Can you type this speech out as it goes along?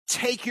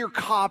take your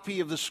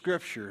copy of the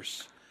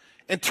Scriptures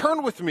and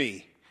turn with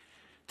me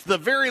to the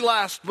very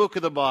last book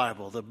of the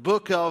Bible, the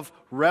book of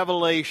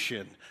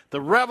Revelation, the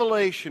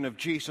revelation of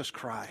Jesus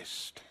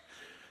Christ.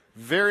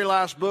 Very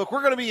last book.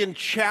 We're going to be in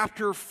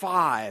chapter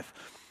 5.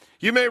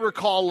 You may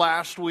recall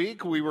last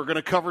week we were going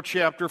to cover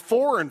chapter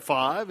 4 and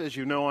 5. As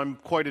you know, I'm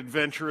quite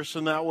adventurous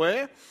in that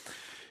way.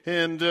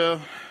 And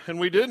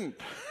we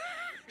didn't.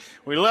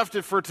 We left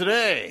it for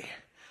today.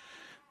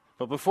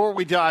 But before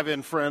we dive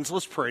in, friends,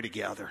 let's pray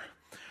together.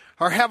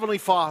 Our Heavenly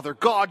Father,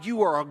 God,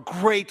 you are a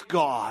great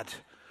God,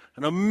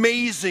 an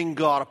amazing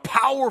God, a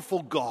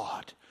powerful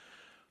God.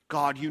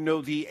 God, you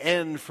know the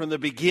end from the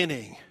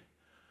beginning.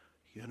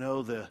 You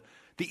know the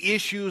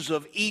issues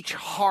of each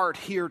heart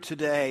here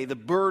today, the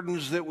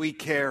burdens that we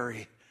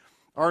carry,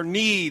 our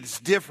needs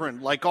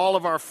different like all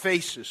of our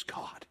faces,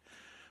 God.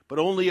 But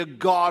only a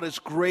God as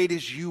great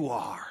as you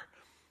are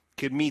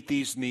can meet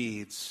these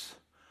needs.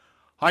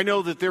 I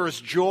know that there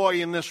is joy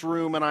in this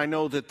room, and I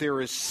know that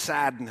there is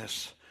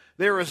sadness.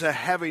 There is a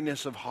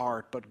heaviness of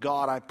heart. But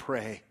God, I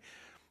pray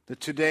that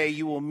today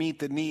you will meet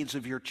the needs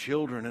of your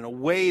children in a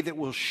way that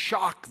will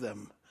shock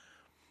them.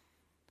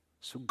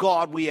 So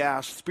God, we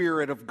ask,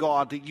 Spirit of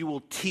God, that you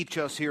will teach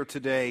us here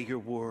today your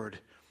word,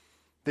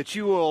 that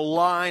you will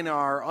align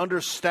our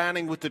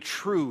understanding with the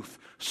truth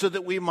so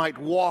that we might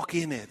walk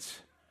in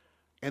it,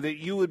 and that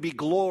you would be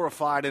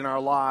glorified in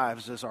our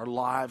lives as our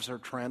lives are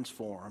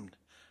transformed.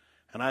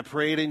 And I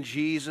pray it in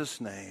Jesus'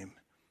 name.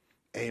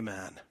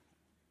 Amen.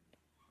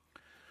 It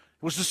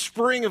was the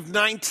spring of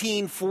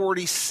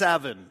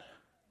 1947.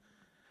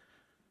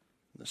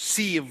 The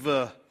Sea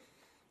of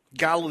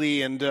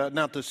Galilee, and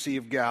not the Sea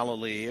of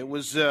Galilee. It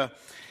was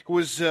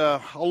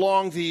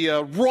along the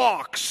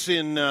rocks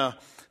in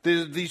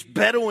these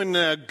Bedouin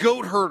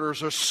goat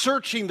herders are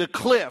searching the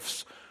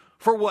cliffs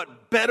for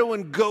what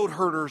Bedouin goat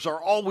herders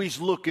are always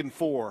looking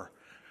for: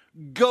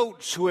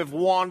 goats who have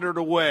wandered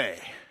away.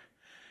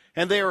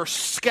 And they are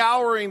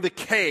scouring the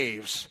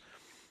caves,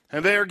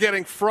 and they are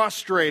getting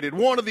frustrated.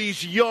 One of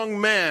these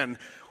young men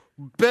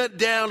bent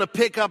down to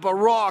pick up a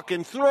rock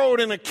and throw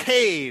it in a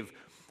cave,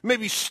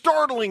 maybe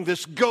startling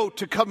this goat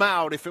to come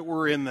out if it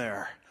were in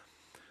there.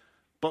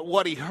 But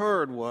what he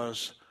heard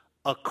was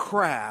a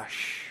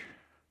crash,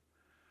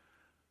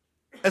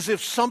 as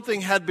if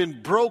something had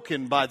been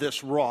broken by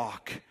this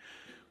rock.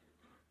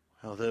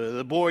 Well,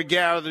 the boy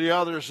gathered the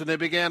others, and they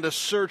began to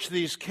search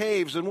these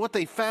caves, and what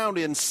they found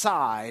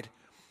inside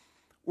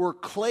were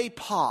clay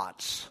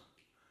pots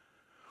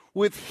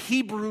with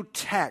Hebrew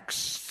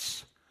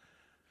texts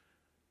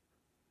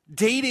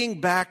dating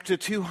back to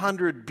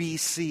 200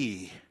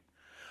 BC.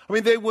 I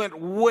mean, they went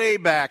way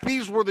back.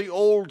 These were the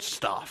old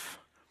stuff,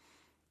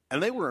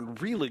 and they were in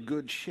really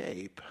good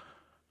shape.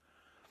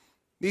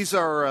 These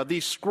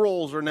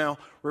scrolls are now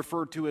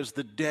referred to as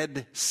the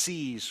Dead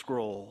Sea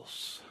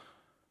Scrolls.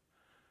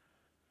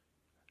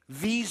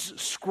 These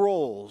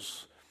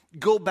scrolls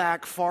go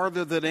back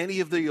farther than any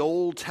of the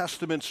Old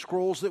Testament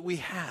scrolls that we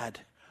had.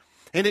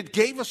 And it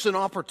gave us an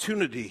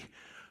opportunity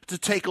to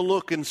take a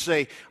look and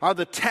say, are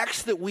the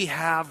texts that we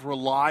have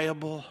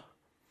reliable?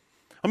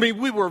 I mean,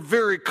 we were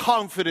very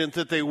confident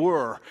that they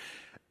were.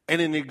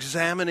 And in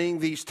examining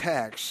these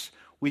texts,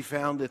 we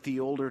found that the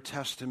Older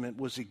Testament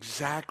was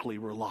exactly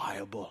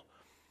reliable,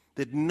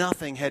 that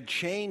nothing had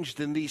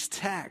changed in these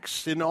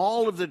texts, in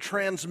all of the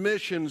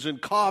transmissions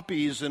and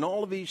copies and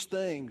all of these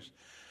things.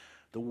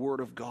 The Word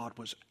of God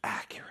was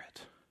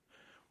accurate.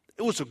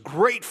 It was a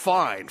great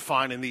find,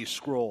 finding these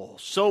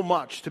scrolls. So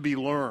much to be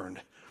learned.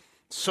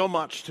 So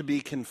much to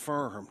be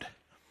confirmed.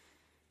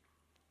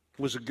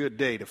 It was a good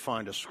day to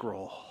find a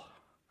scroll.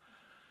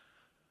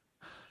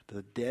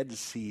 The Dead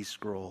Sea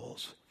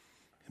Scrolls.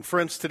 And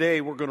friends,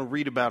 today we're going to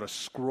read about a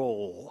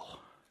scroll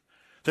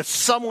that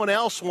someone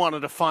else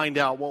wanted to find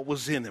out what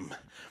was in them.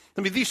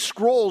 I mean, these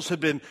scrolls have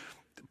been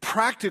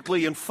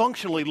practically and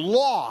functionally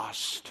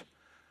lost.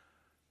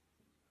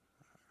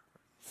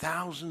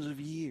 Thousands of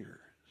years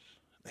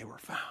they were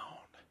found.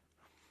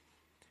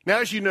 Now,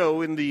 as you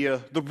know, in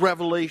the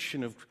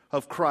revelation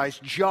of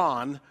Christ,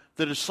 John,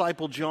 the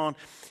disciple John,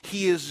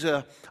 he is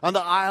on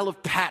the Isle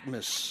of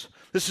Patmos.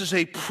 This is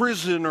a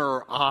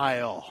prisoner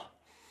isle.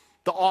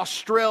 The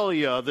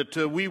Australia that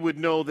we would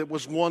know that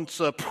was once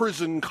a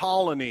prison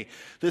colony,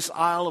 this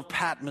Isle of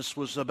Patmos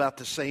was about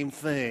the same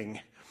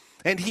thing.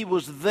 And he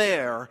was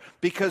there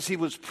because he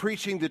was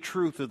preaching the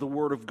truth of the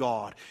Word of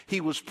God. He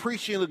was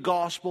preaching the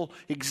gospel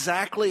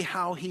exactly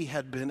how he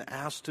had been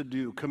asked to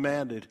do,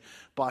 commanded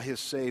by his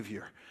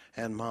Savior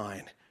and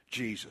mine,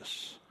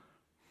 Jesus.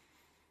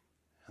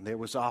 And there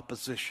was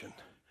opposition.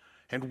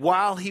 And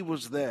while he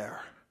was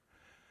there,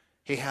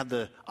 he had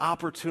the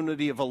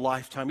opportunity of a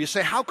lifetime. You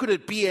say, how could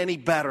it be any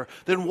better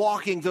than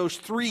walking those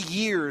 3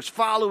 years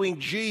following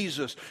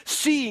Jesus,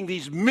 seeing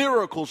these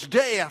miracles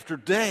day after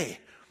day?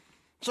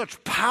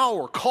 Such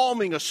power,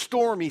 calming a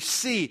stormy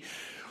sea,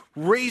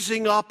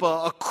 raising up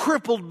a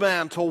crippled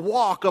man to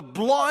walk, a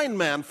blind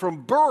man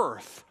from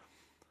birth.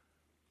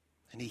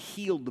 And he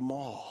healed them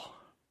all.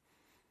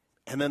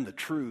 And then the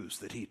truths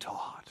that he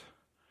taught.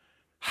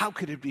 How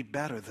could it be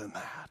better than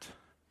that?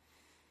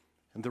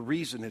 And the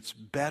reason it's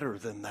better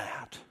than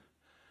that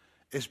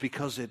is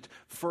because it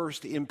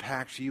first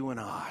impacts you and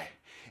I.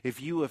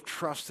 If you have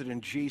trusted in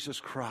Jesus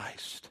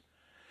Christ,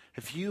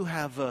 if you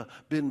have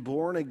been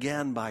born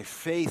again by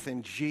faith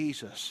in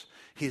Jesus,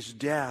 his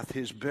death,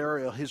 his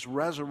burial, his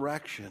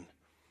resurrection,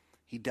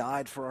 he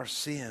died for our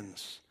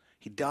sins.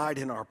 He died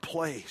in our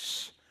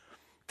place.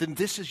 Then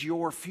this is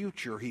your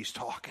future he's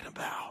talking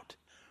about.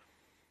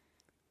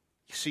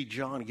 You see,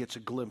 John gets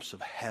a glimpse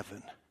of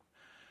heaven.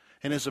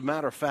 And as a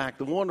matter of fact,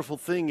 the wonderful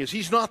thing is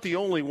he's not the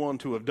only one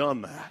to have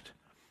done that.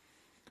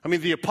 I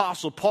mean, the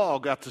Apostle Paul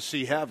got to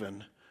see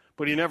heaven,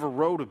 but he never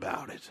wrote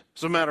about it.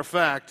 As a matter of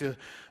fact,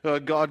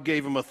 God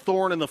gave him a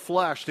thorn in the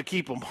flesh to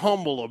keep him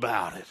humble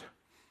about it.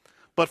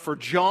 But for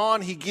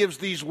John, he gives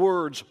these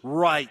words,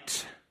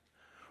 write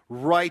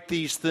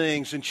these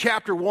things. In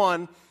chapter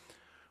 1,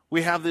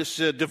 we have this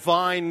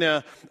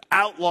divine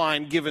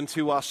outline given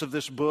to us of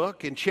this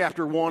book. In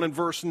chapter 1 and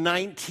verse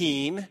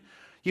 19,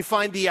 you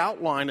find the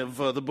outline of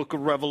the book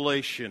of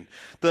Revelation.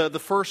 The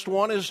first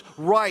one is,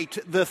 write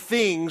the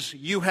things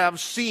you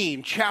have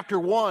seen. Chapter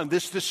 1,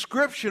 this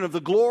description of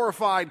the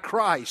glorified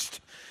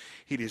Christ.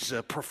 It is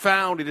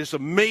profound, it is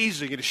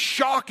amazing, it is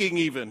shocking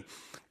even,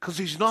 because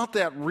he's not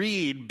that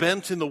reed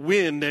bent in the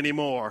wind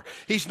anymore.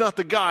 He's not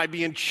the guy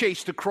being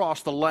chased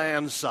across the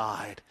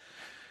landside.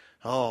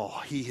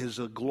 Oh, he is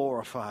a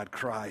glorified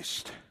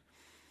Christ.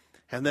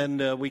 And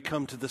then we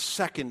come to the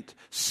second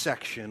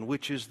section,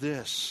 which is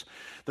this: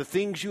 the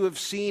things you have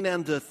seen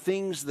and the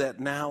things that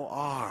now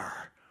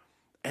are.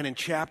 And in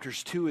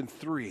chapters 2 and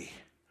 3,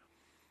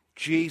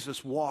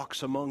 Jesus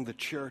walks among the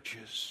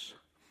churches.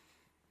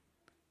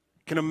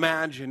 You can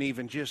imagine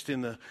even just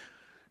in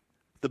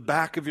the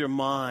back of your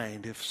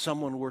mind, if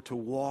someone were to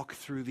walk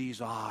through these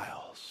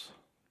aisles,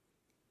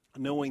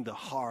 knowing the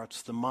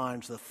hearts, the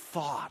minds, the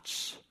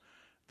thoughts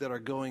that are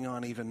going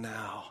on even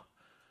now,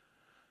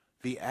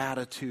 the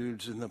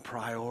attitudes and the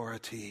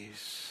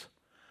priorities.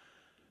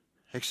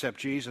 Except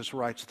Jesus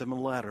writes them a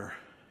letter.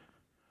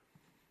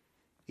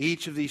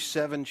 Each of these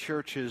 7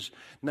 churches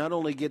not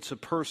only gets a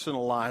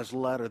personalized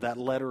letter, that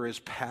letter is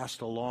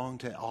passed along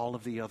to all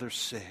of the other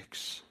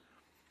 6,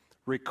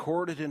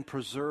 recorded and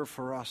preserved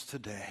for us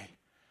today.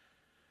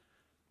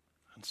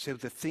 And so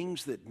the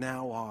things that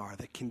now are,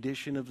 the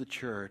condition of the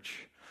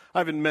church. I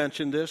haven't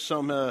mentioned this.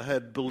 Some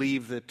had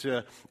believed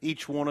that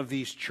each one of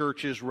these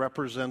churches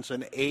represents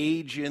an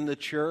age in the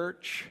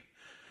church.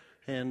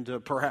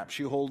 And perhaps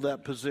you hold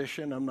that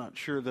position. I'm not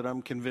sure that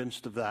I'm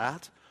convinced of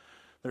that.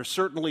 There's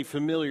certainly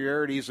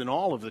familiarities in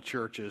all of the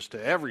churches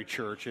to every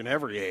church in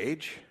every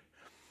age.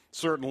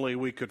 Certainly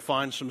we could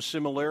find some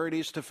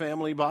similarities to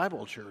Family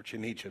Bible Church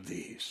in each of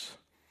these.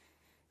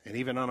 And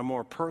even on a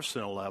more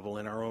personal level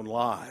in our own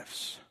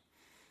lives.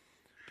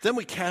 Then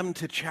we come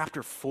to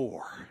chapter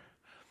 4.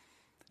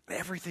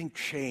 Everything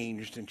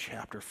changed in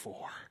chapter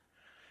 4.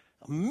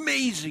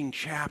 Amazing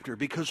chapter,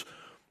 because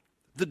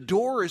the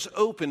door is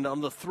opened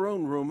on the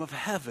throne room of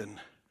heaven.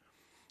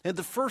 And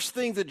the first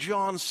thing that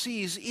John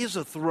sees is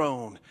a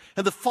throne.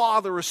 And the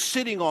Father is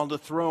sitting on the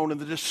throne. And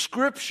the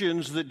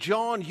descriptions that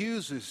John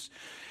uses,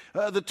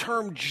 the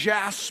term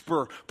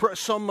jasper,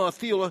 some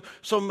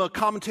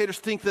commentators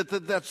think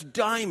that that's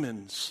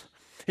diamonds.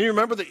 And you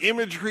remember the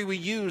imagery we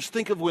use.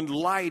 Think of when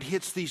light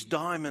hits these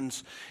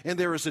diamonds and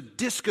there is a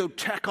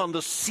discotheque on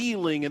the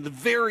ceiling and the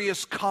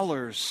various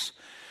colors.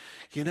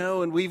 You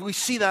know, and we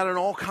see that in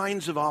all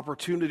kinds of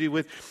opportunity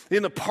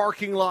in the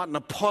parking lot in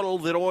a puddle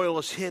that oil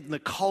is hit and the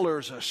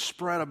colors are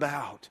spread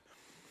about.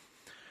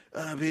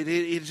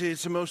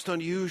 It's the most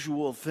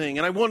unusual thing.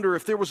 And I wonder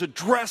if there was a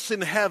dress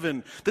in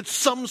heaven that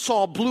some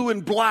saw blue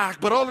and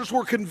black, but others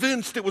were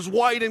convinced it was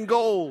white and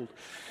gold.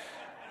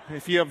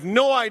 If you have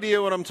no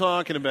idea what I'm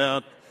talking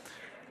about,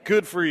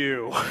 good for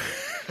you.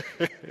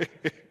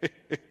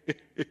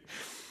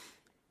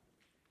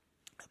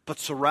 But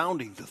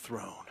surrounding the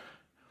throne,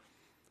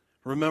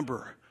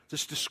 remember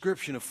this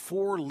description of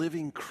 4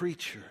 living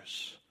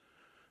creatures,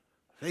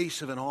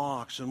 face of an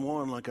ox and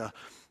one like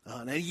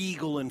an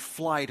eagle in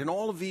flight. And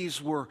all of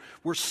these were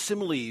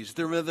similes.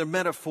 They're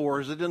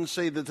metaphors. It didn't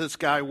say that this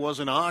guy was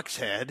an ox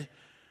head. It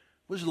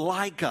was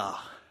Leica.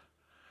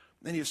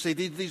 And you say,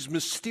 these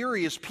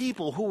mysterious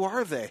people, who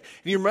are they? And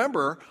you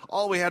remember,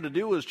 all we had to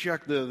do was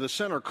check the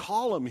center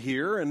column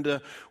here, and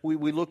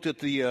we looked at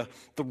the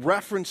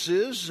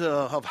references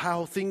of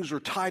how things are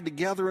tied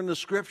together in the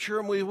Scripture,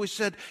 and we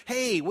said,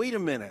 hey, wait a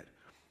minute.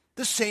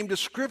 This same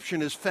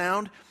description is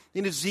found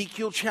in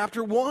Ezekiel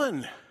chapter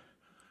 1.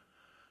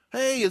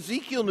 Hey,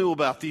 Ezekiel knew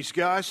about these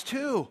guys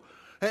too.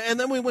 And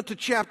then we went to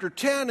chapter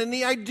 10, and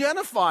he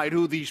identified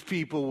who these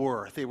people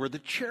were. They were the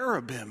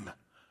cherubim.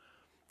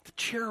 The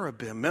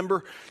cherubim.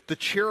 Remember, the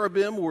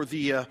cherubim were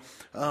the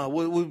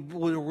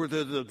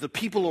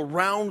people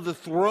around the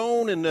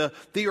throne, and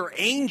they are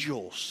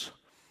angels.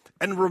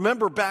 And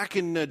remember back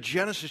in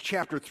Genesis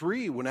chapter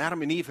 3, when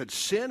Adam and Eve had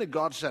sinned, and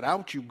God said,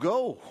 out you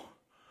go.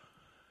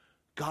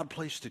 God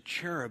placed a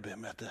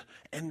cherubim at the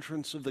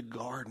entrance of the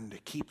garden to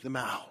keep them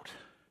out.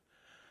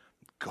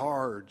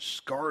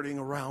 Guards guarding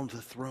around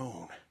the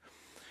throne.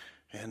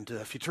 And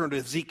if you turn to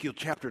Ezekiel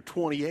chapter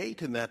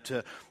 28, in that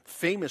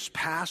famous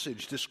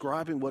passage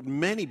describing what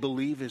many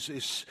believe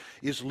is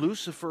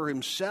Lucifer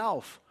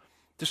himself,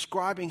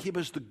 describing him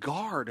as the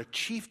guard, a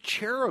chief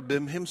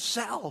cherubim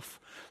himself,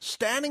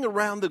 standing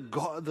around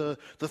the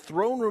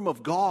throne room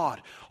of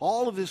God,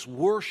 all of this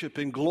worship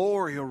and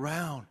glory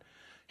around,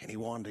 and he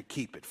wanted to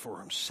keep it for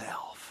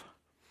himself.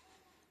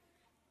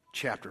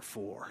 Chapter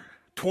 4,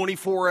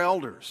 24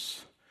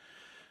 elders.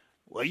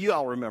 Well, you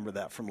all remember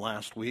that from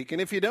last week.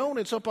 And if you don't,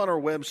 it's up on our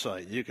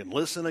website. You can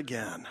listen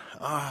again.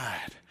 All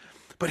right.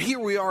 But here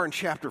we are in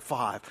chapter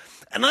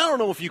 5. And I don't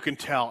know if you can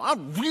tell,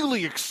 I'm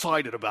really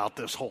excited about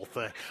this whole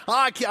thing.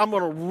 I'm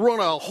going to run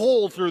a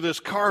hole through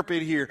this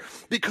carpet here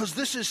because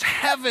this is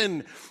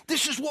heaven.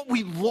 This is what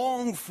we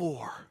long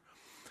for.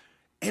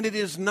 And it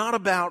is not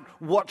about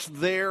what's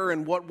there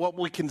and what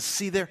we can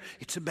see there.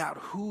 It's about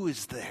who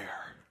is there.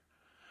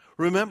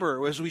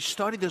 Remember, as we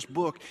study this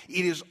book,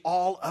 it is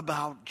all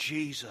about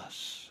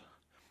Jesus.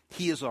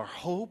 He is our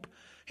hope,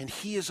 and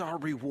He is our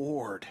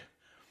reward.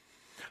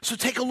 So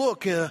take a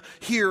look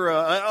here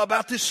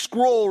about this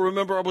scroll,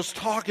 remember, I was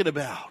talking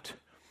about.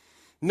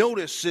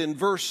 Notice in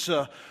verse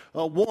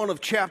 1 of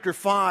chapter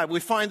 5,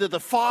 we find that the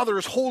Father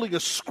is holding a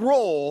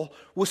scroll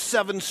with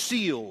 7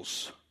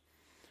 seals.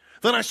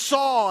 Then I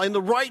saw in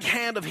the right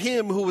hand of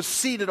Him who was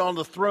seated on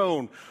the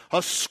throne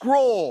a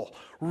scroll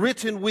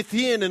written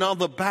within and on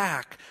the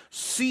back,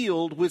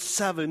 sealed with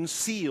 7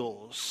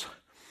 seals.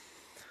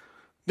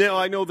 Now,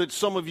 I know that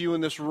some of you in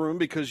this room,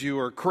 because you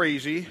are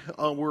crazy,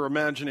 we're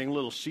imagining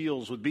little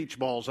seals with beach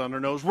balls on their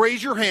nose.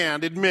 Raise your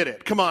hand, admit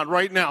it. Come on,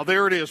 right now.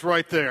 There it is,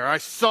 right there. I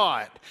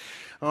saw it.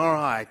 All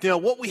right. Now,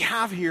 what we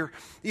have here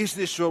is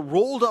this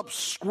rolled up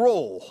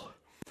scroll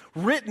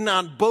written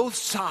on both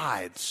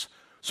sides.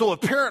 So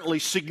apparently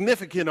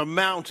significant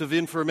amount of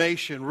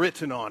information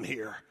written on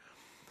here.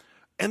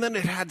 And then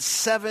it had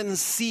 7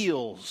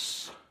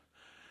 seals.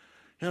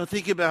 You know,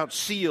 think about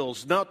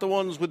seals, not the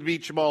ones with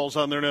beach balls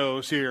on their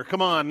nose here.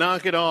 Come on,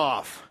 knock it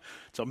off.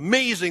 It's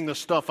amazing the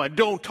stuff I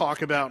don't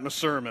talk about in a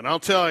sermon, I'll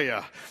tell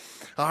you.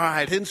 All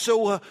right, and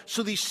so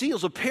these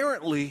seals,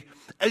 apparently,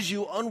 as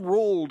you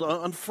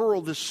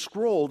unfurl this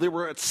scroll, there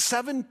were at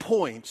 7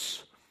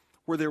 points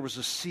where there was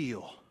a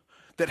seal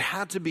that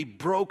had to be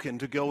broken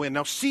to go in.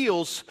 Now,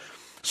 seals,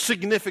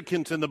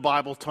 significant in the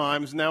Bible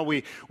times. Now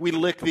we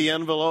lick the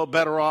envelope,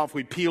 better off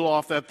we peel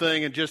off that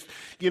thing and just,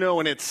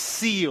 and it's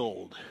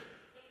sealed.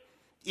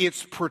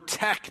 It's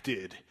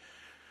protected.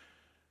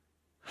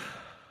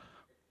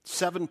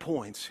 7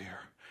 points here.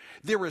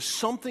 There is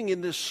something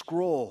in this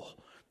scroll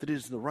that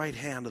is the right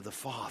hand of the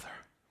Father.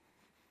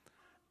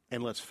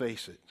 And let's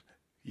face it,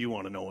 you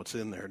want to know what's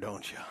in there,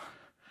 don't you?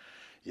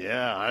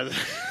 Yeah,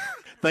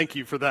 thank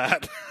you for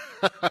that.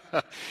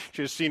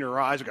 Just seen her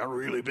eyes got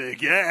really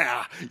big.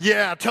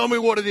 Yeah, tell me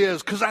what it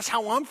is, because that's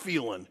how I'm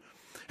feeling.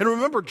 And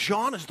remember,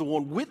 John is the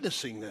one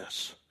witnessing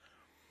this.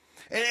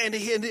 And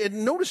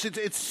notice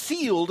it's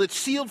sealed. It's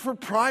sealed for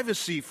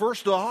privacy,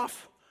 first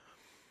off.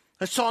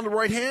 I saw on the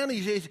right hand,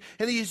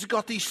 he's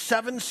got these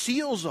 7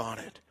 seals on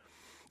it.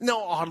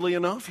 Now, oddly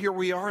enough, here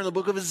we are in the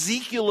book of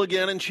Ezekiel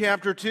again in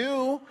chapter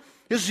 2.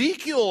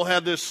 Ezekiel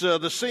had this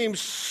the same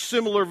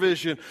similar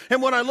vision.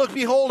 And when I looked,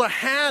 behold, a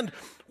hand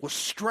was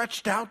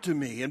stretched out to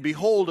me, and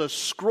behold, a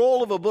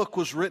scroll of a book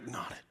was written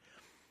on it.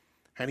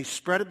 And he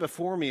spread it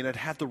before me, and it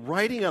had the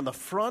writing on the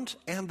front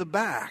and the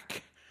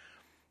back.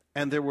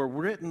 And there were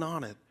written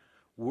on it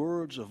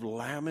words of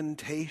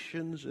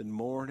lamentations and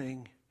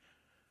mourning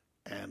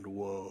and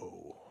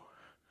woe.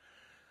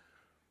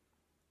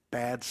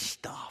 Bad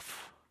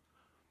stuff.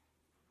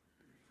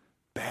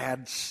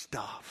 Bad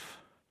stuff.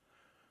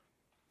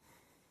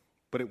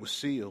 But it was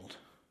sealed.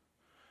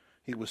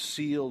 It was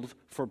sealed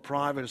for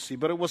privacy.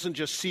 But it wasn't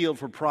just sealed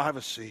for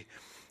privacy.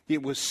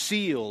 It was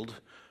sealed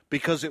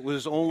because it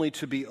was only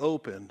to be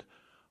opened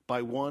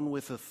by one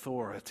with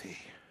authority.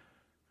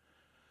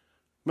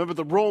 Remember,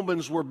 the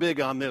Romans were big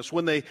on this.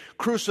 When they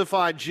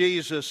crucified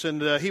Jesus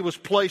and he was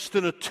placed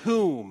in a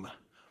tomb,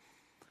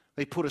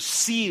 they put a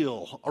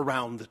seal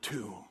around the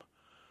tomb.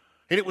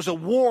 And it was a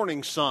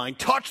warning sign.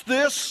 Touch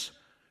this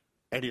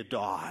and you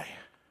die.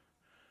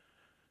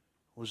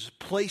 It was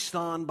placed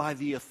on by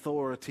the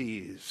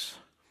authorities.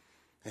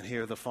 And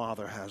here the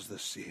Father has the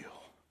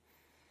seal.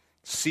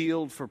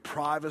 Sealed for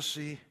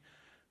privacy,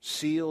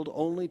 sealed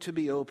only to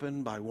be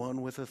opened by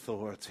one with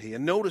authority.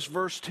 And notice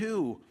verse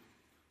 2.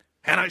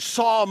 And I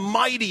saw a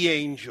mighty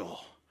angel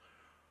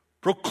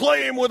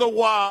proclaim with a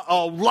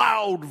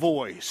loud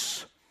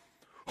voice,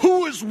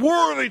 "Who is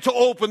worthy to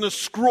open the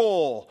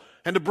scroll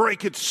and to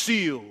break its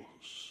seals?"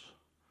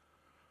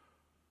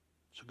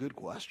 It's a good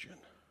question.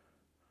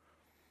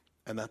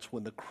 And that's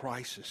when the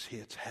crisis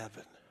hits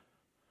heaven.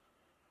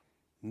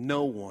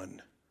 No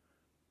one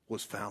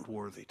was found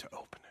worthy to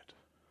open it.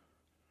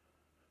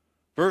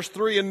 Verse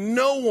 3, and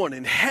no one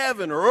in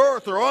heaven or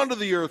earth or under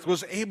the earth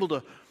was able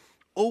to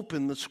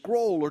open the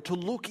scroll or to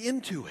look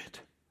into it.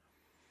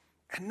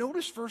 And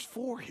notice verse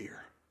 4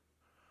 here.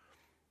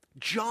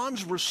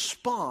 John's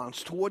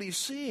response to what he's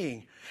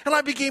seeing. And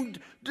I began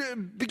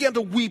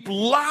to weep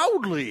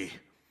loudly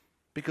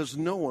because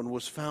no one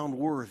was found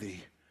worthy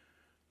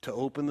to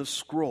open the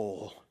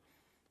scroll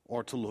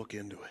or to look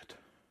into it.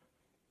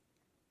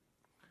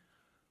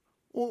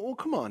 Well,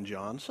 come on,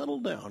 John, settle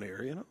down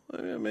here, you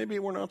know. Maybe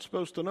we're not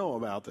supposed to know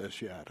about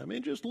this yet. I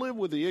mean, just live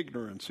with the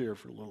ignorance here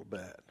for a little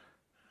bit.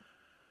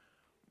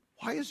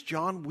 Why is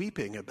John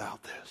weeping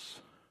about this?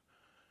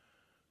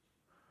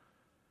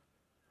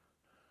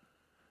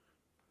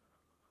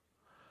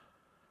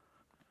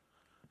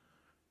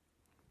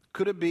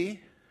 Could it be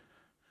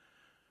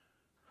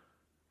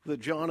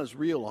that John is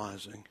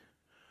realizing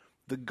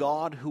the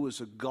God who is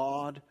a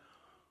God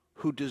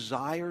who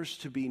desires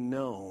to be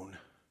known,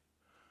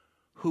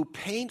 who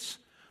paints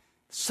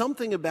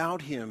something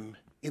about him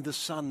in the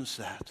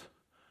sunset?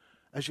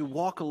 As you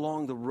walk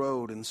along the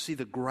road and see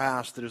the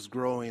grass that is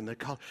growing,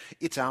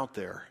 it's out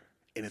there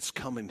and it's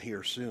coming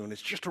here soon.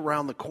 It's just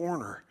around the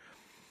corner.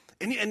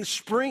 And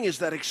spring is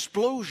that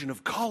explosion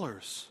of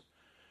colors.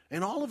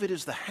 And all of it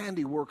is the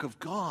handiwork of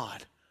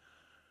God.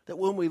 That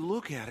when we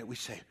look at it, we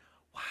say,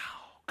 wow,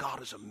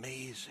 God is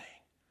amazing.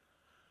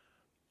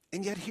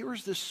 And yet here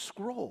is this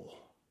scroll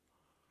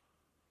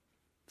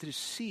that is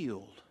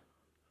sealed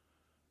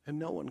and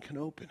no one can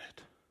open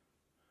it.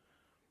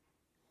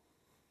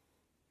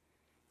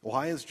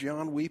 Why is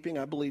John weeping?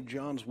 I believe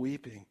John's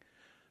weeping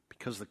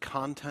because the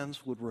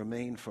contents would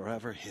remain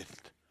forever hidden.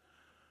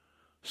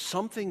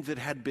 Something that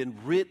had been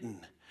written,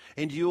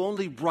 and you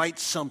only write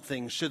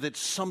something so that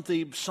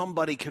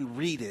somebody can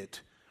read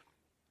it,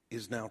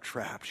 is now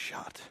trapped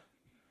shut.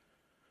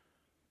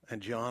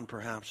 And John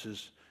perhaps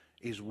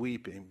is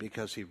weeping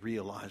because he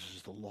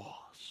realizes the loss.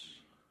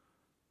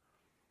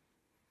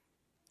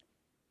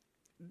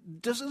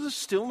 Doesn't this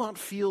still not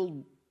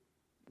feel,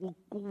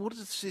 well,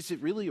 is it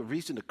really a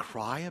reason to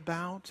cry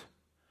about?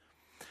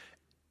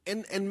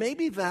 And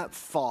maybe that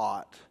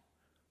thought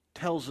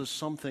tells us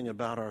something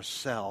about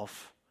ourselves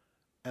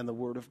and the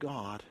Word of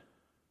God.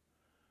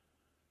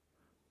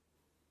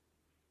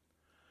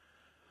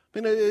 I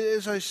mean,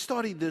 as I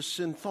studied this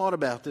and thought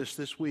about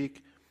this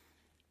week,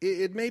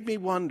 it made me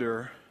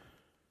wonder,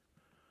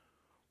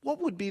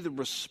 what would be the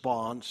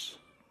response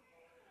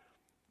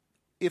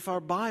if our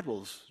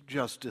Bibles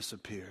just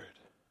disappeared?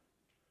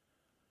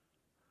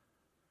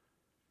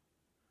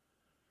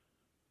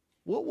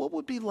 What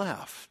would be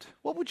left?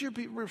 What would your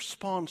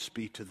response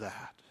be to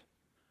that?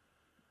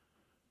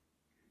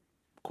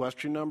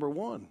 Question number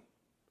one,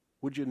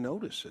 would you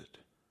notice it?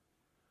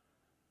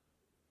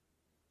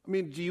 I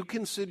mean, do you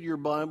consider your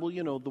Bible,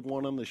 the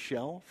one on the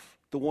shelf,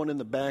 the one in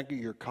the back of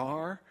your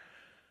car,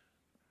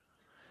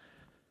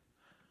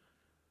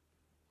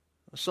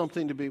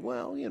 something to be,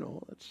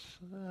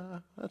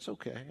 that's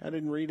okay. I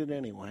didn't read it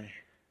anyway.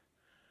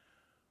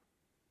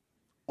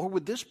 Or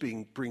would this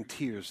bring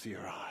tears to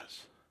your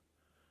eyes?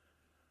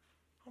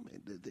 I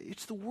mean,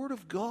 it's the Word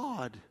of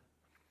God.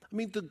 I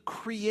mean, the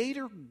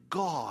Creator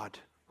God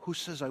who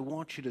says, I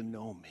want you to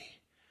know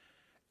me.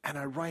 And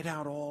I write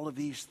out all of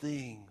these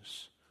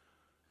things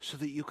so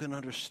that you can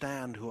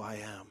understand who I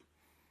am.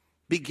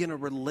 Begin a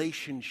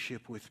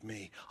relationship with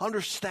me.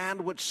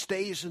 Understand what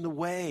stays in the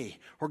way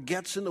or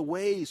gets in the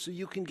way so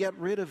you can get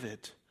rid of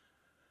it.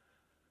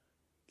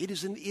 It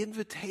is an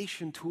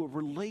invitation to a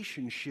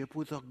relationship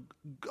with an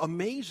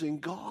amazing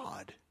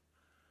God.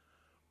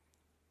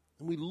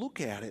 And we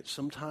look at it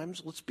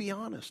sometimes, let's be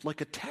honest,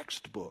 like a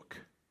textbook.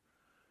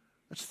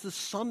 It's the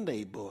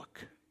Sunday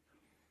book.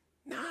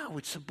 No,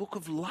 it's a book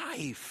of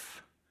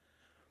life.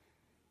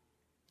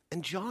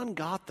 And John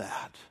got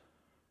that.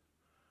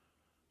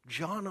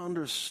 John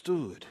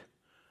understood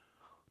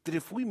that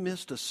if we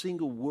missed a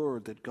single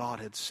word that God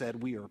had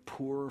said, we are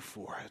poorer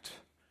for it.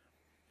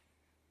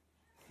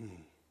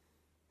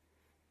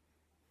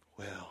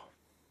 Well,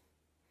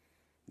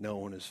 no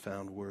one is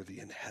found worthy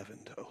in heaven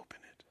to open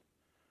it.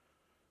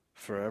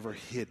 Forever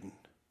hidden,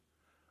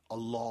 a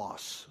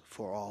loss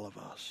for all of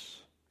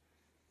us.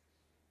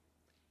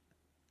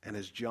 And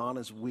as John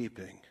is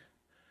weeping,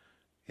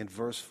 in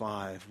verse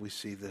 5, we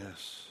see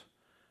this.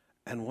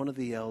 And one of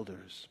the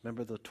elders,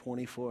 remember the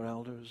 24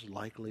 elders,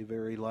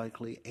 very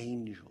likely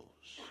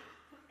angels,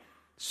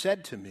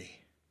 said to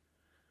me,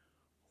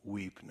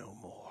 weep no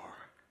more.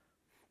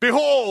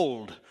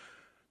 Behold,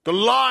 the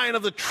Lion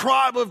of the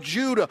tribe of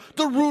Judah,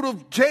 the Root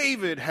of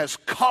David, has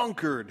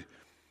conquered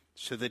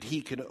so that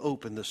he can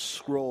open the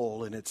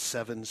scroll and its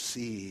 7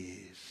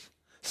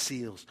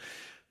 seals.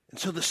 And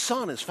so the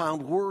Son is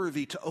found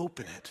worthy to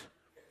open it.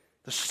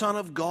 The Son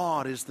of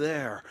God is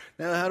there.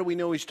 Now, how do we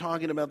know he's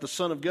talking about the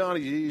Son of God?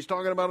 He's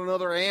talking about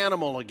another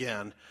animal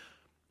again.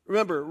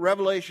 Remember,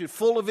 Revelation,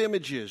 full of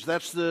images.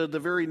 That's the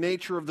very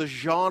nature of the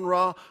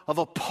genre of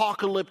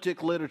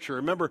apocalyptic literature.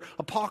 Remember,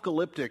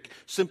 apocalyptic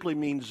simply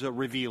means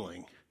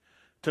revealing,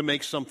 to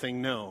make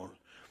something known.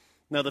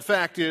 Now, the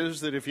fact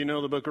is that if you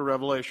know the book of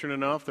Revelation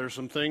enough, there's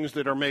some things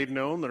that are made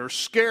known that are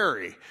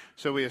scary.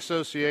 So we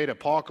associate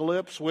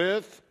apocalypse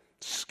with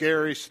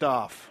scary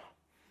stuff.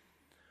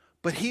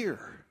 But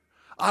here,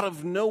 out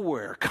of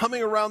nowhere,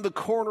 coming around the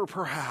corner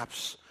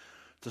perhaps,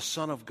 the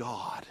Son of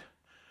God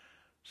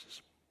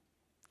says,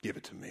 give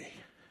it to me.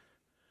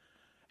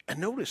 And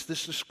notice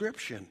this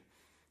description.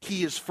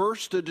 He is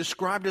first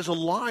described as a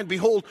lion.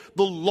 Behold,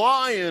 the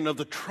Lion of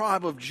the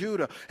tribe of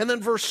Judah. And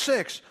then verse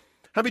 6,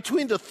 and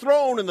between the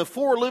throne and the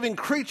four living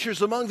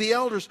creatures among the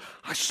elders,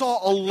 I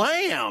saw a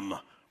lamb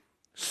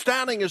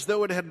standing as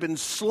though it had been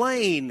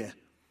slain,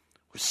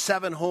 with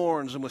 7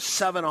 horns and with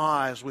 7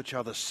 eyes, which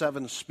are the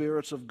 7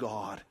 spirits of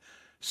God,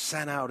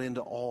 sent out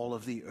into all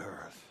of the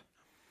earth.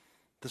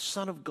 The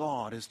Son of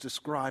God is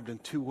described in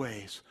 2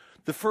 ways.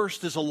 The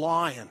first is a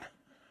lion.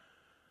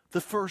 The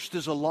first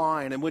is a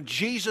lion. And when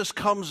Jesus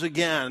comes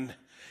again,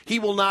 he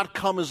will not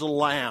come as a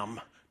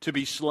lamb to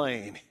be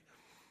slain.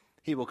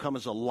 He will come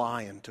as a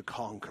lion to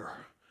conquer.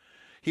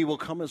 He will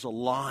come as a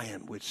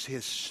lion with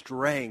his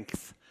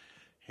strength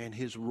and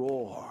his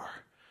roar,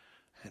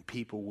 and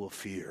people will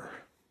fear.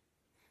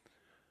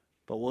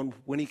 But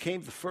when he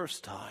came the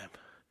first time,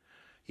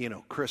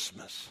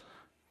 Christmas,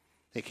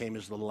 he came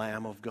as the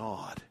Lamb of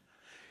God.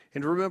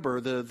 And remember,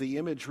 the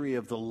imagery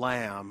of the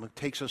lamb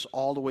takes us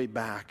all the way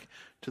back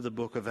to the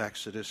book of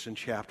Exodus in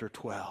chapter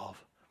 12.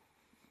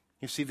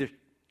 You see,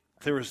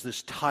 there is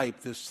this type,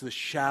 this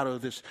shadow,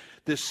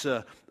 this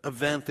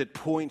event that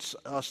points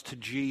us to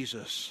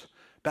Jesus.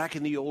 Back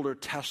in the Older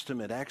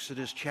Testament,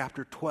 Exodus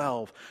chapter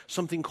 12,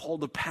 something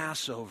called the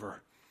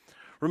Passover.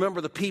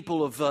 Remember the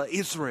people of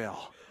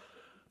Israel.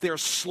 They're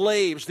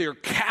slaves, they're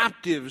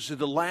captives in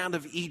the land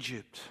of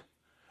Egypt.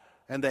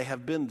 And they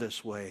have been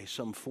this way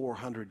some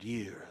 400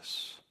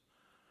 years.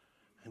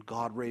 And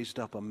God raised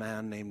up a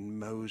man named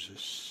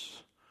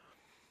Moses.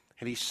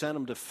 And he sent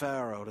him to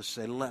Pharaoh to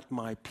say, let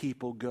my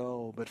people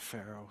go. But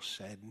Pharaoh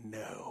said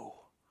no.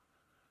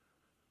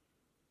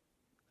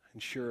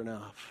 And sure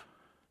enough,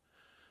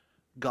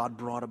 God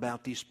brought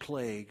about these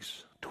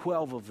plagues,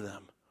 12 of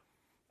them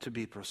to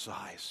be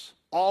precise.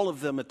 All of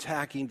them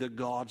attacking the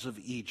gods of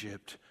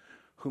Egypt,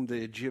 whom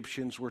the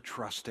Egyptians were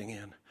trusting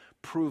in,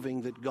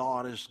 proving that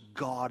God is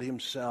God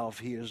himself.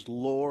 He is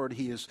Lord.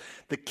 He is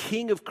the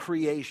King of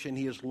creation.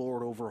 He is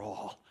Lord over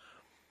all.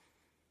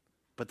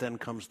 But then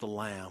comes the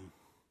Lamb.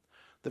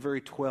 The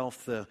very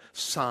 12th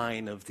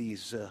sign of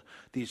these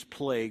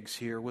plagues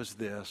here was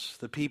this.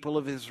 The people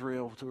of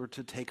Israel were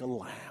to take a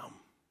lamb,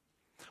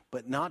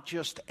 but not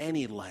just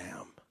any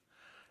lamb,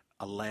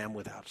 a lamb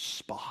without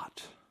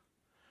spot,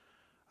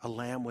 a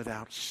lamb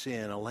without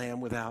sin, a lamb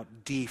without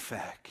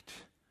defect.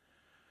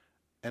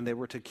 And they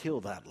were to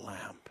kill that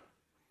lamb.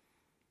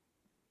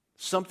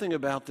 Something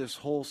about this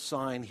whole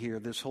sign here,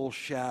 this whole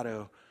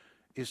shadow,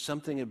 is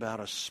something about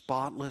a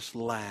spotless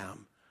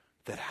lamb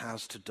that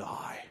has to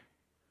die.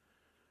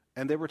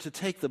 And they were to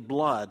take the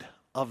blood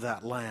of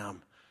that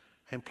lamb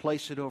and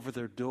place it over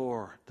their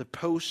door, the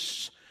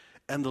posts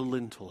and the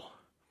lintel.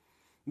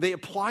 They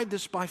applied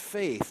this by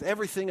faith.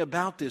 Everything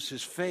about this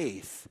is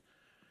faith.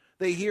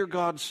 They hear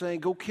God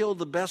saying, go kill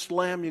the best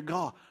lamb you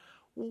got.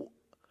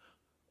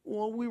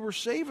 Well, we were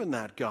saving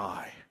that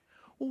guy.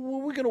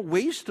 Well, we're going to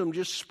waste him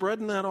just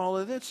spreading that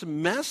all. That's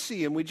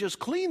messy, and we just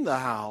cleaned the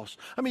house.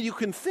 I mean, you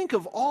can think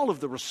of all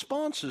of the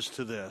responses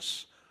to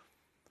this.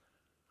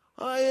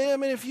 I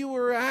mean, if you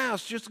were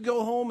asked, just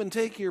go home and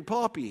take your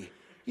puppy,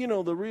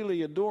 the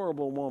really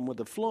adorable one with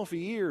the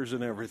fluffy ears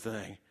and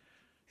everything,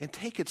 and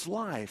take its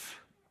life.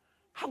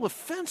 How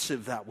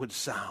offensive that would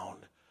sound.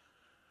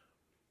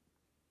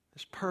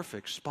 This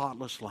perfect,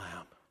 spotless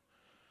lamb.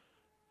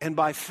 And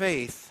by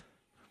faith,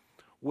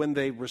 when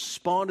they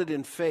responded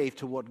in faith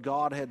to what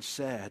God had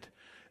said,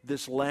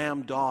 this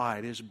lamb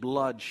died, his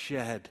blood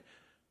shed,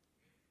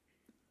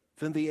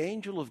 then the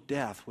angel of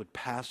death would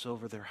pass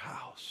over their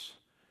house.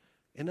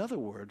 In other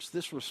words,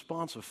 this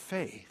response of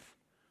faith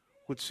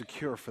would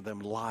secure for them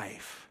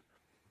life.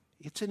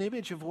 It's an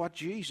image of what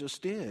Jesus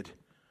did.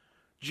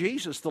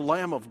 Jesus, the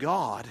Lamb of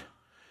God,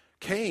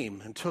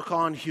 came and took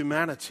on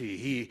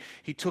humanity.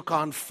 He took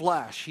on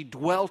flesh. He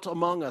dwelt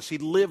among us. He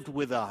lived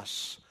with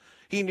us.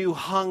 He knew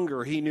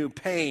hunger. He knew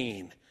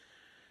pain.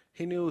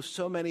 He knew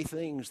so many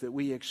things that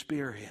we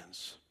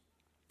experience.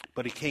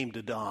 But he came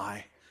to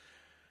die,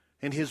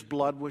 and his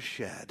blood was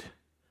shed.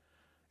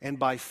 And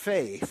by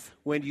faith,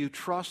 when you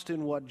trust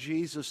in what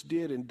Jesus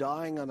did in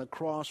dying on the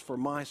cross for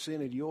my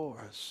sin and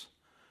yours,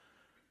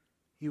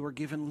 you are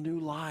given new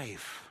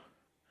life.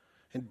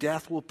 And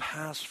death will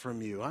pass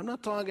from you. I'm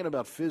not talking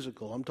about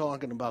physical. I'm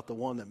talking about the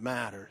one that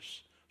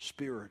matters,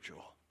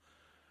 spiritual.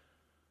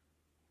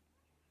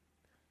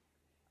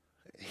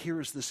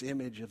 Here's this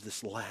image of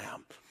this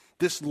lamb.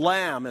 This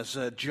lamb, as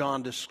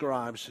John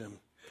describes him,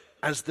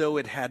 as though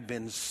it had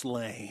been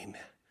slain.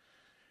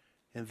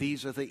 And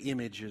these are the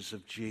images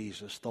of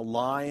Jesus, the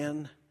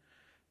lion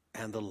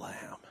and the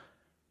lamb.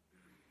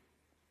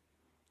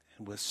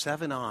 And with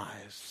 7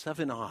 eyes.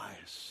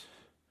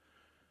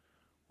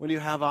 When you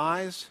have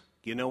eyes,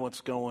 you know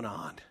what's going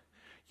on.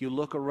 You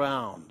look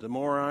around. The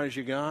more eyes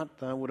you got,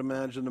 I would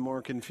imagine the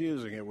more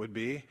confusing it would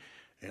be,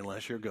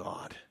 unless you're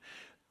God.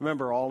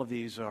 Remember, all of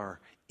these are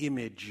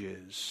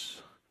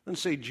images.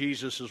 Let's say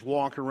Jesus is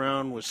walking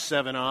around with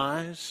 7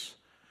 eyes.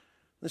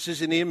 This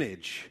is an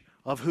image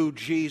of who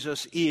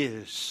Jesus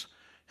is,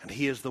 and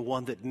he is the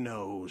one that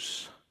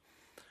knows.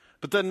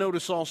 But then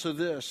notice also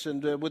this,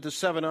 and with the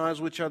 7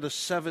 eyes, which are the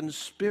 7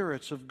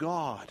 spirits of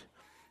God.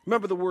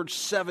 Remember, the word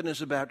 7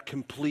 is about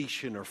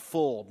completion or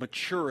full,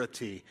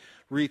 maturity,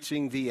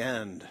 reaching the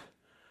end.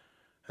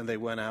 And they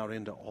went out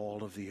into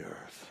all of the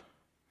earth.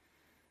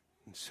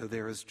 And so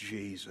there is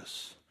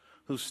Jesus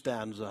who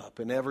stands up,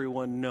 and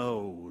everyone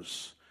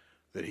knows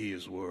that he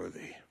is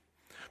worthy.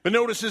 But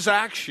notice his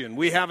action.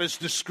 We have his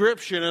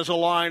description as a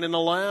lion and a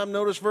lamb.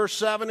 Notice verse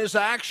 7, his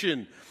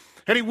action.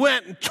 And he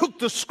went and took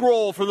the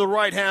scroll from the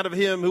right hand of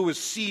him who was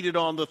seated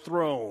on the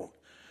throne.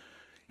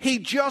 He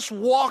just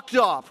walked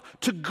up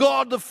to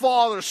God the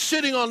Father,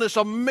 sitting on this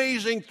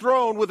amazing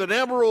throne with an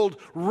emerald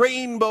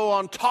rainbow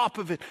on top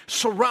of it,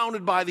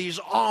 surrounded by these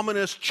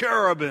ominous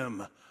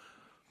cherubim.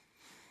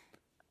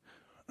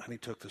 And he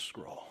took the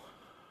scroll.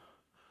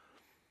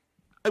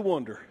 I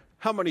wonder,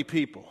 how many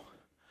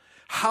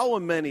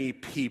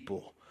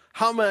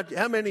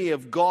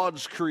of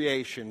God's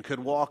creation could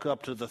walk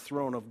up to the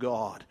throne of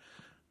God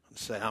and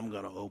say, I'm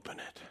going to open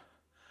it?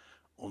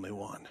 Only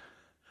one.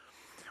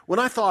 When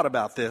I thought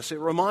about this, it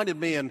reminded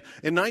me in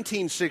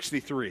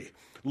 1963,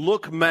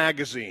 Look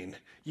magazine.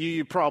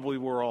 You probably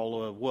were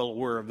all well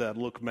aware of that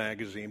Look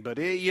magazine, but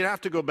you'd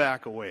have to go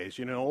back a ways.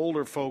 You know,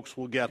 older folks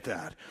will get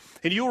that.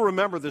 And you'll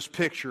remember this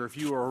picture if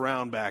you were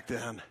around back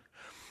then.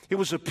 It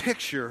was a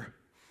picture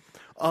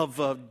of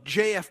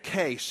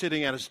JFK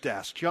sitting at his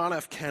desk, John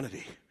F.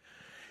 Kennedy.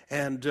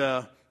 And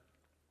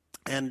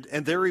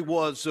there he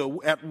was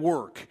at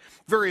work,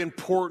 very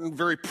important,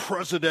 very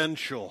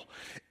presidential.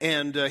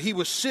 And he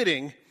was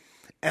sitting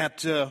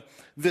at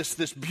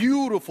this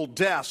beautiful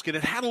desk, and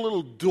it had a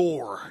little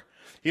door.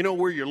 You know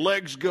where your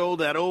legs go,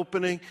 that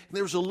opening? And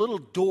there was a little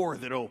door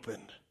that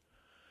opened.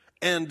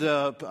 And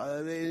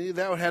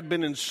that had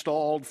been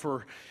installed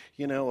for,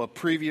 a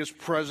previous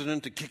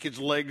president to kick his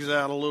legs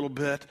out a little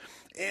bit.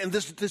 And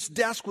this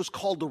desk was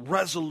called the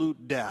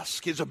Resolute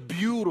Desk. It's a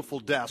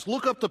beautiful desk.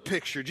 Look up the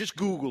picture. Just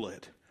Google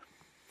it.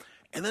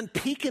 And then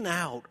peeking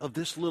out of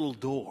this little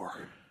door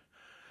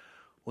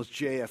was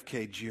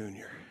JFK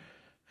Jr.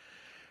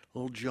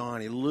 Little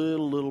Johnny,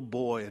 little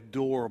boy,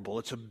 adorable.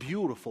 It's a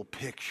beautiful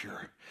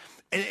picture.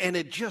 And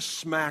it just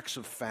smacks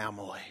of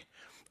family,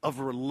 of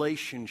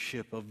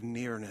relationship, of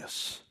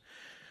nearness.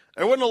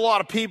 There wasn't a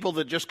lot of people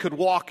that just could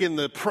walk in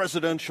the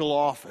presidential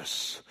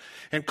office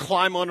and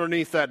climb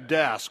underneath that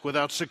desk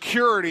without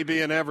security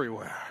being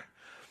everywhere.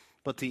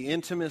 But the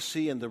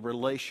intimacy and the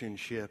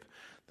relationship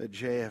that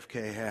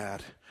JFK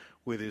had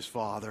with his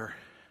father,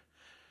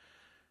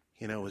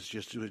 was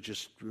just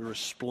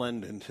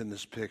resplendent in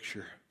this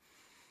picture.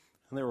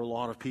 And there were a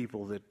lot of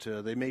people that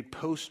they made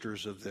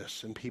posters of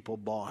this, and people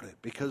bought it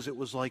because it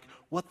was like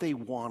what they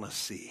want to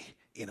see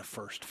in a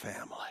first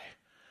family.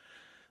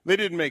 They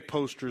didn't make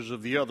posters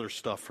of the other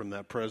stuff from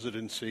that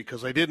presidency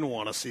because they didn't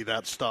want to see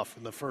that stuff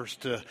in the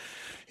first,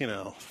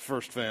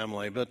 first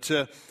family. But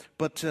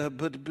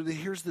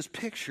here's this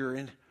picture,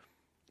 and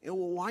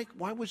why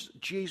was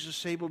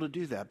Jesus able to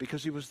do that?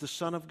 Because he was the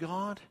Son of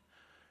God?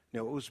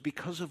 No, it was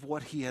because of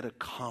what he had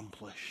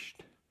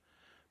accomplished.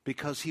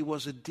 Because he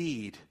was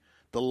indeed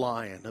the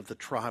Lion of the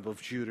tribe of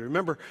Judah.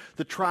 Remember,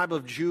 the tribe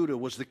of Judah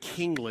was the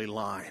kingly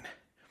line.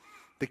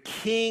 The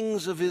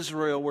kings of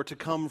Israel were to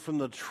come from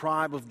the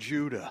tribe of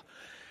Judah.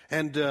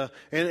 And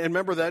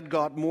remember, that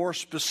got more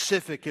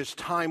specific as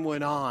time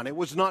went on. It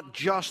was not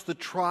just the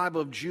tribe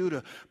of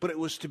Judah, but it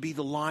was to be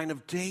the line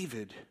of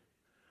David.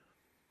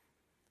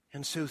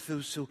 And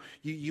so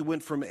you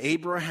went from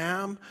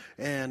Abraham,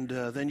 and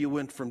then you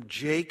went from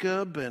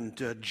Jacob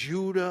and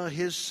Judah,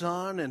 his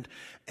son,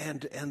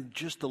 and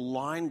just the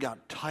line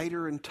got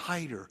tighter and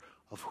tighter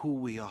of who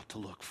we ought to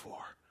look for.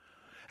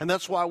 And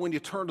that's why when you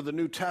turn to the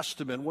New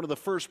Testament, one of the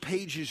first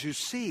pages you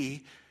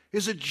see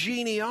is a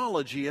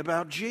genealogy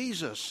about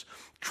Jesus.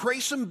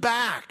 Trace him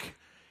back.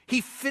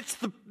 He fits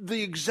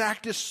the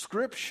exact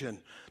description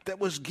that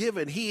was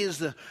given. He is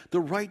the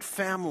right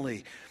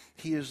family.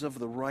 He is of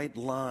the right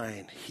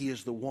line. He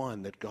is the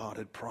one that God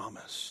had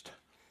promised.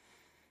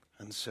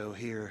 And so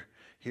here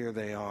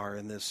they are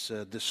in this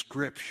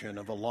description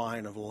of a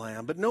lion of a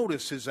lamb. But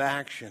notice his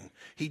action.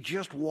 He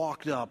just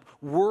walked up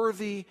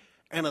worthy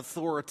and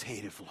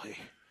authoritatively.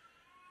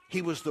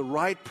 He was the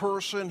right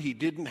person. He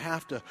didn't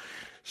have to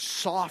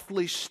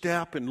softly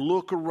step and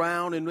look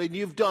around. And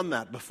you've done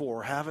that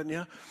before, haven't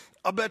you?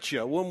 I bet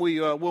you when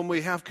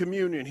we have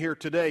communion here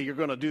today, you're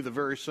going to do the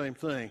very same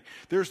thing.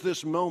 There's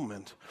this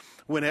moment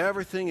when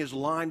everything is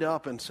lined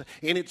up and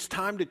it's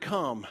time to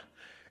come,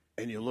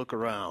 and you look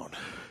around.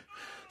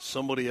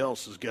 Somebody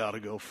else has got to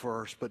go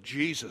first, but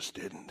Jesus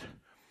didn't.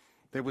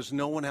 There was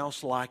no one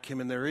else like him,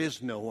 and there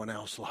is no one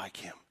else like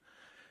him.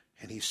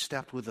 And he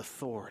stepped with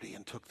authority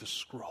and took the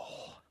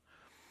scroll.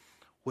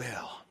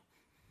 Well,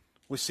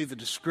 we see the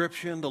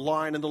description, the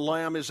lion and the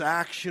lamb is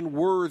action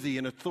worthy,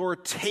 and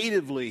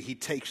authoritatively he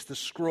takes the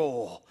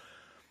scroll.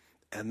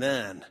 And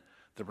then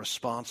the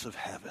response of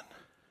heaven.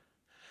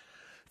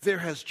 There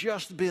has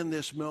just been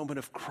this moment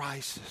of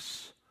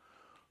crisis.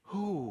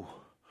 Who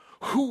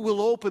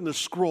will open the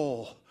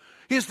scroll?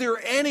 Is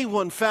there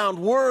anyone found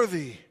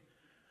worthy?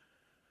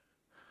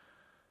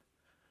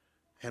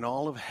 And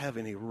all of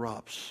heaven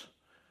erupts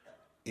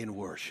in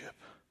worship.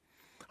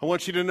 I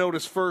want you to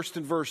notice first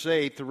in verse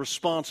 8, the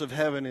response of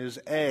heaven is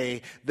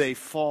A, they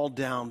fall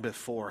down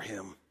before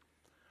him.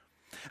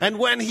 And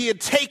when he had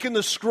taken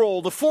the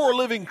scroll, the 4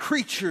 living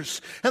creatures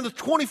and the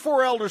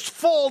 24 elders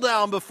fall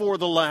down before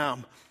the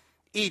Lamb,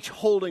 each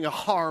holding a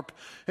harp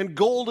and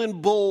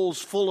golden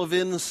bowls full of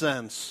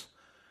incense,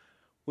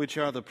 which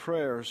are the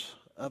prayers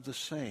of the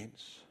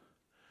saints.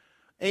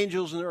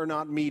 Angels are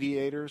not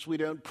mediators. We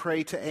don't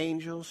pray to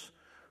angels.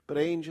 But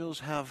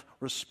angels have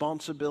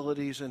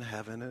responsibilities in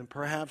heaven, and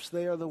perhaps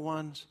they are the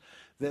ones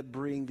that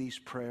bring these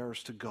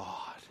prayers to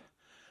God.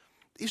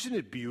 Isn't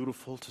it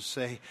beautiful to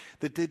say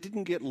that they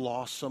didn't get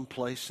lost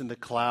someplace in the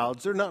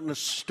clouds? They're not in a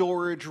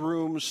storage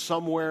room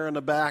somewhere in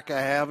the back of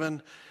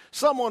heaven.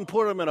 Someone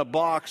put them in a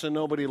box and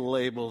nobody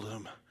labeled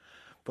them.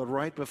 But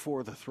right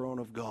before the throne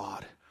of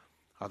God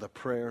are the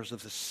prayers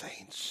of the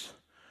saints,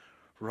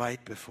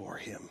 right before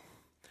him.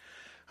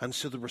 And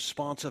so the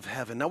response of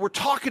heaven. Now we're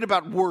talking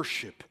about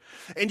worship,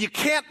 and you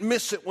can't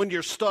miss it when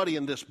you're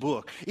studying this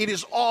book. It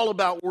is all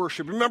about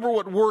worship. Remember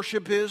what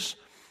worship is?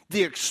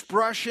 The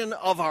expression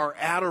of our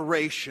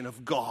adoration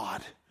of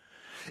God.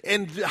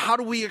 And how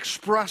do we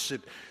express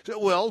it?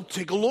 Well,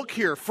 take a look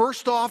here.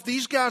 First off,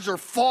 these guys are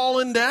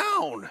falling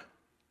down.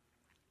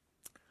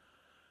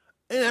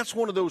 And that's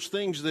one of those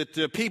things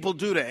that people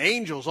do to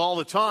angels all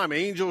the time.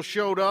 Angels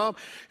showed up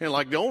and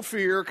like, don't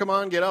fear, come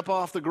on, get up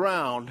off the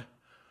ground.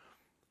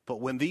 But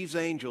when these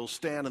angels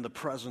stand in the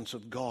presence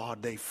of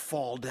God, they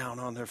fall down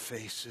on their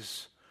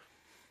faces.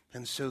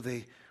 And so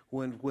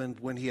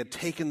when he had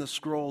taken the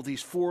scroll,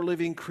 these 4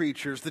 living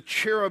creatures, the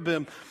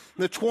cherubim,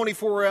 the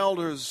 24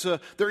 elders,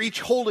 they're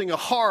each holding a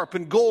harp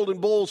and golden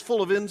bowls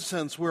full of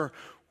incense,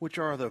 which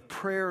are the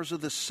prayers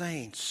of the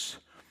saints.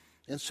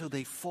 And so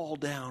they fall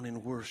down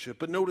in worship.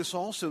 But notice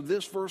also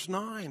this, verse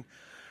 9.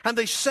 And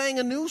they sang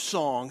a new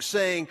song,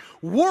 saying,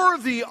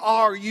 "Worthy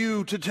are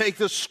you to take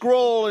the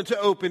scroll and to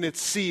open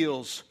its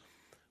seals.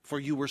 For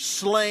you were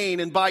slain,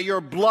 and by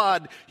your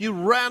blood you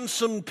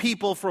ransomed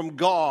people from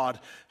God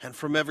and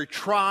from every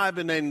tribe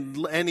and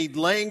any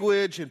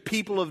language and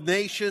people of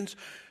nations,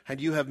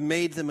 and you have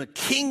made them a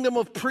kingdom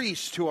of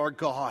priests to our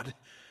God,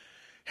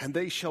 and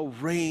they shall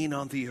reign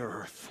on the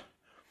earth."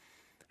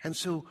 And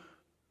so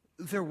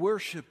their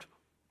worship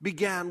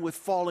began with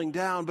falling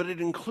down, but it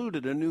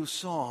included a new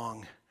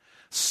song.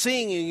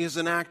 Singing is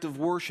an act of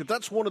worship.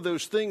 That's one of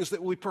those things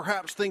that we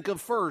perhaps think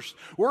of first.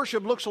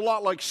 Worship looks a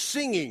lot like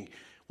singing.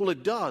 Well,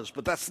 it does,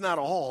 but that's not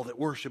all that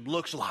worship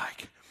looks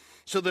like.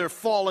 So they're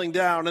falling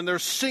down and they're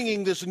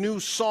singing this new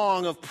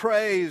song of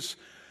praise.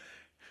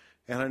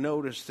 And I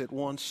noticed that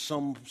once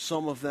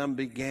some of them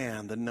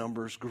began, the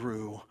numbers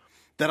grew.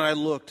 Then I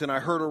looked and I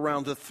heard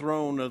around the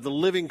throne of the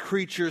living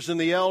creatures and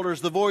the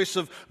elders the voice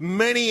of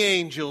many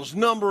angels,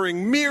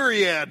 numbering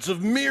myriads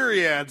of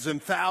myriads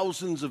and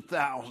thousands of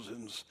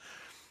thousands.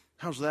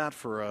 How's that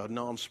for a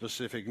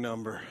non-specific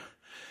number?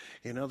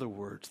 In other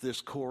words,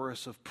 this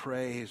chorus of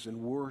praise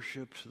and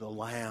worship to the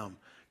Lamb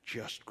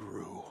just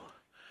grew.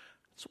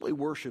 That's the way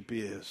worship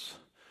is.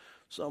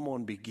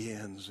 Someone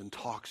begins and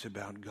talks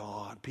about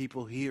God.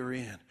 People hear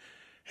in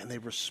and they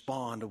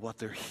respond to what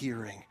they're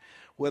hearing,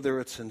 whether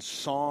it's in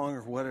song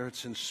or whether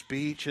it's in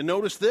speech. And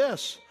notice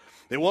this,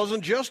 it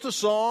wasn't just a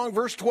song,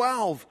 verse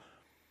 12.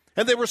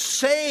 And they were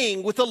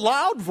saying with a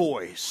loud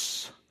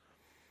voice.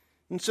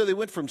 And so they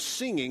went from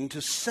singing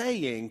to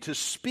saying to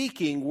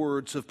speaking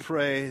words of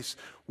praise.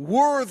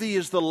 Worthy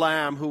is the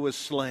Lamb who was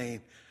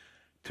slain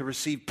to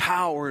receive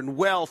power and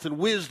wealth and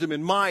wisdom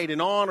and might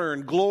and honor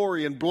and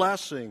glory and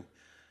blessing.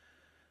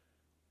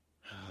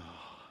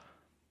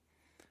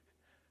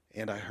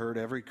 And I heard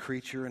every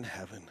creature in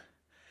heaven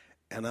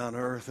and on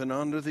earth and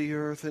under the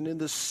earth and in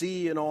the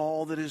sea and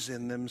all that is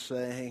in them,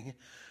 saying,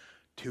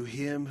 to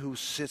him who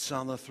sits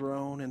on the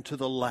throne and to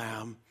the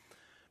Lamb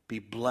be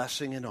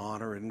blessing and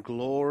honor and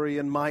glory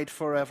and might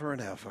forever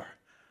and ever.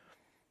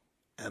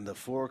 And the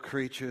 4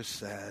 creatures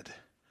said,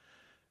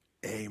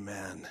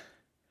 Amen.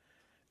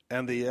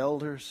 And the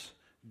elders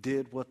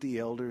did what the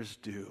elders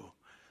do.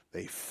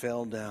 They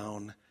fell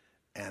down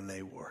and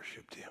they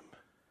worshiped him.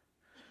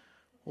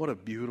 What a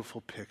beautiful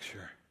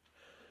picture.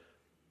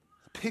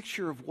 A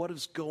picture of what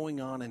is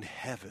going on in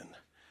heaven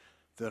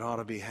that ought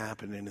to be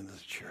happening in the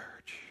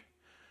church.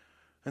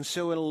 And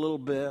so in a little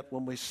bit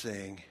when we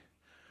sing,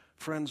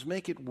 friends,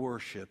 make it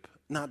worship,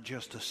 not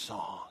just a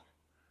song.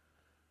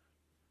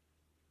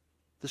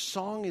 The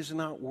song is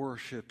not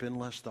worship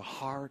unless the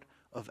heart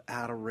of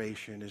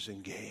adoration is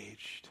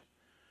engaged.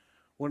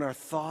 When our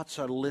thoughts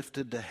are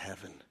lifted to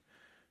heaven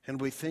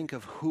and we think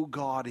of who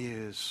God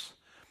is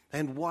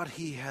and what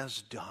he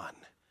has done,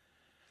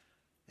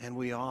 and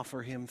we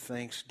offer him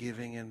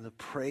thanksgiving and the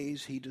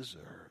praise he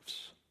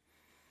deserves.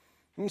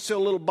 And so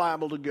a little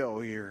Bible to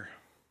go here.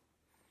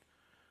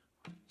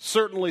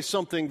 Certainly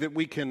something that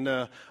we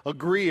can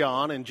agree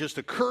on in just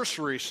a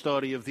cursory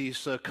study of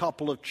these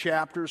couple of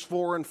chapters,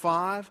 4 and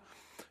 5.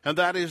 And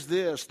that is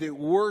this, that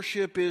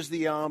worship is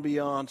the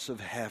ambiance of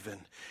heaven.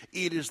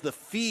 It is the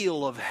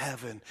feel of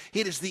heaven.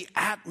 It is the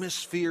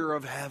atmosphere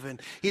of heaven.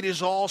 It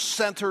is all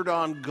centered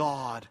on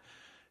God.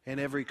 And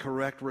every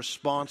correct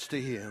response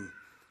to him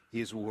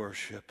is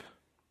worship.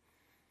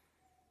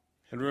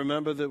 And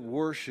remember that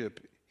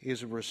worship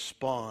is a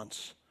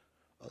response,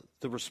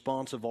 the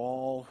response of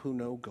all who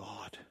know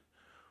God.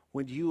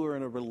 When you are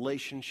in a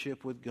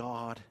relationship with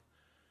God,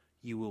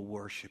 you will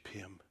worship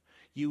Him.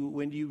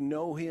 When you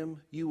know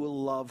Him, you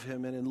will love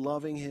Him, and in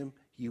loving Him,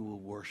 you will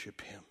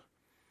worship Him.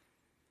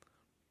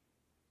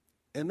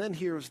 And then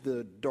here's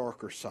the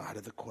darker side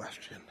of the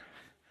question.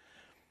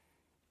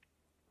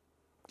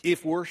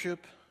 If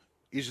worship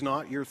is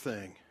not your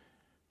thing,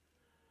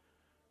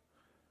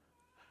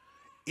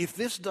 if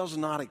this does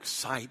not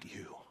excite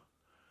you,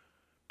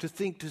 to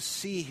think to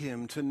see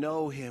Him, to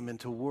know Him, and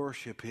to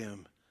worship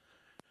Him,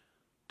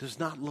 does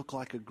not look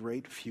like a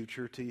great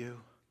future to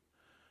you,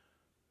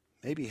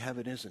 maybe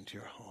heaven isn't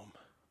your home.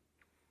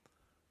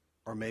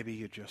 Or maybe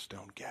you just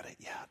don't get it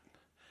yet.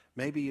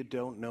 Maybe you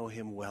don't know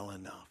Him well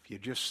enough. You're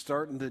just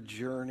starting the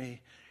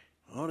journey.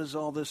 What is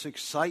all this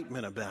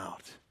excitement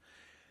about?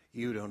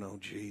 You don't know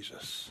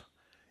Jesus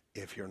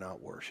if you're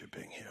not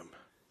worshiping Him.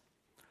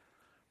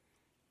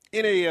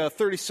 In a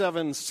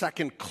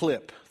 37-second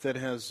clip that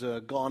has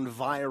gone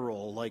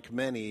viral, like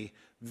many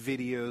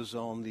videos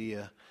on the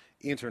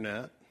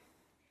internet,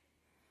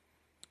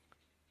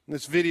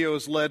 this video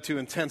has led to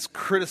intense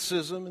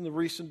criticism in the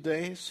recent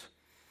days.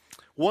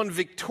 One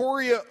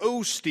Victoria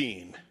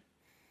Osteen,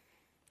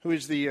 who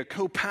is the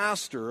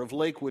co-pastor of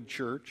Lakewood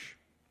Church,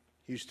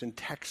 Houston,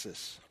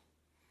 Texas.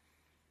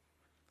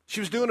 She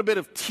was doing a bit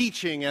of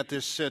teaching at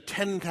this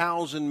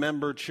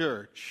 10,000-member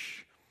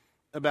church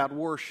about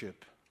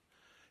worship.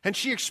 And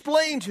she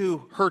explained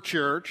to her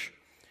church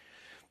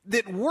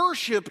that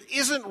worship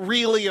isn't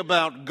really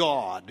about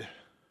God.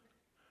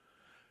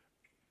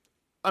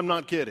 I'm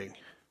not kidding.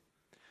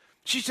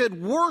 She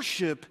said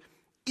worship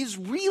is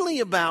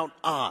really about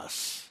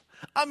us.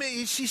 I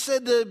mean, she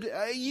said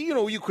that,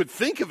 you could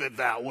think of it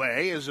that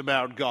way, as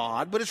about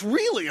God, but it's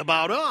really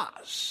about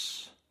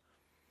us.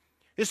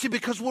 You see,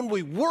 because when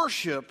we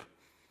worship,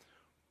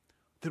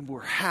 then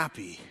we're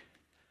happy.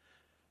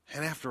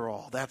 And after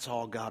all, that's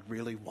all God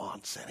really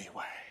wants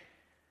anyway.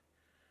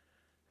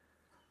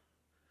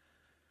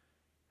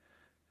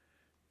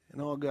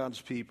 And all God's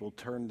people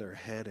turned their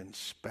head and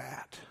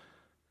spat.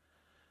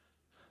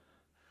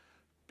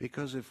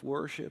 Because if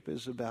worship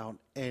is about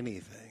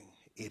anything,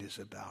 it is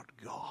about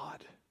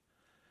God.